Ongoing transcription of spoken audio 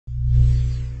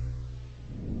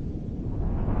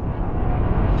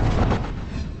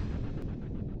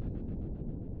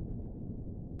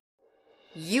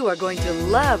You are going to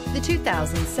love the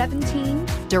 2017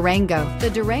 Durango. The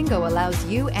Durango allows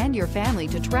you and your family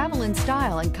to travel in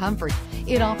style and comfort.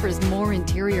 It offers more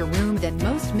interior room than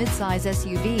most midsize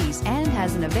SUVs and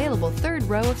has an available third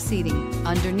row of seating.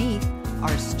 Underneath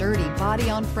are sturdy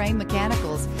body-on-frame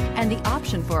mechanicals and the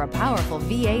option for a powerful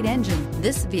V8 engine.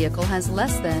 This vehicle has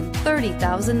less than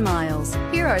 30,000 miles.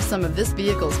 Here are some of this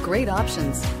vehicle's great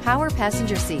options: power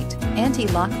passenger seat,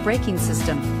 anti-lock braking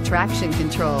system, traction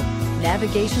control,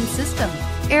 navigation system,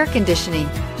 air conditioning,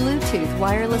 Bluetooth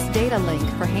wireless data link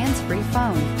for hands-free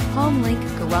phone, home link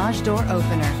garage door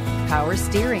opener, power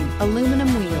steering, aluminum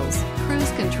wheels,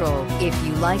 cruise control. If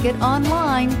you like it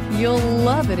online, you'll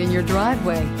love it in your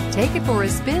driveway. Take it for a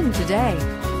spin today.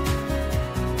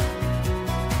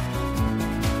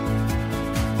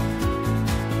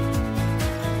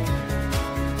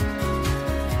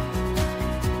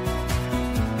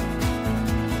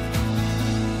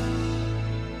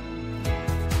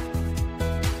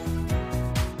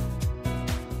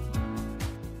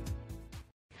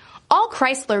 All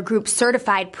Chrysler Group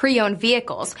certified pre-owned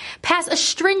vehicles pass a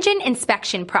stringent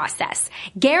inspection process,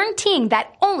 guaranteeing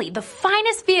that only the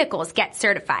finest vehicles get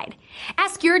certified.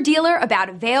 Ask your dealer about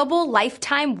available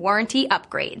lifetime warranty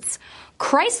upgrades.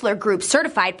 Chrysler Group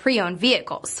certified pre-owned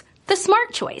vehicles, the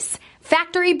smart choice,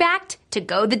 factory backed to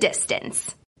go the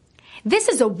distance. This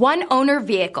is a one-owner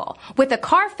vehicle with a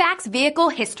Carfax Vehicle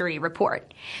History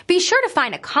Report. Be sure to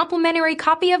find a complimentary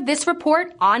copy of this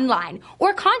report online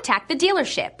or contact the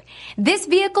dealership. This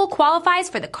vehicle qualifies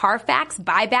for the Carfax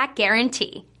Buyback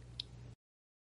Guarantee.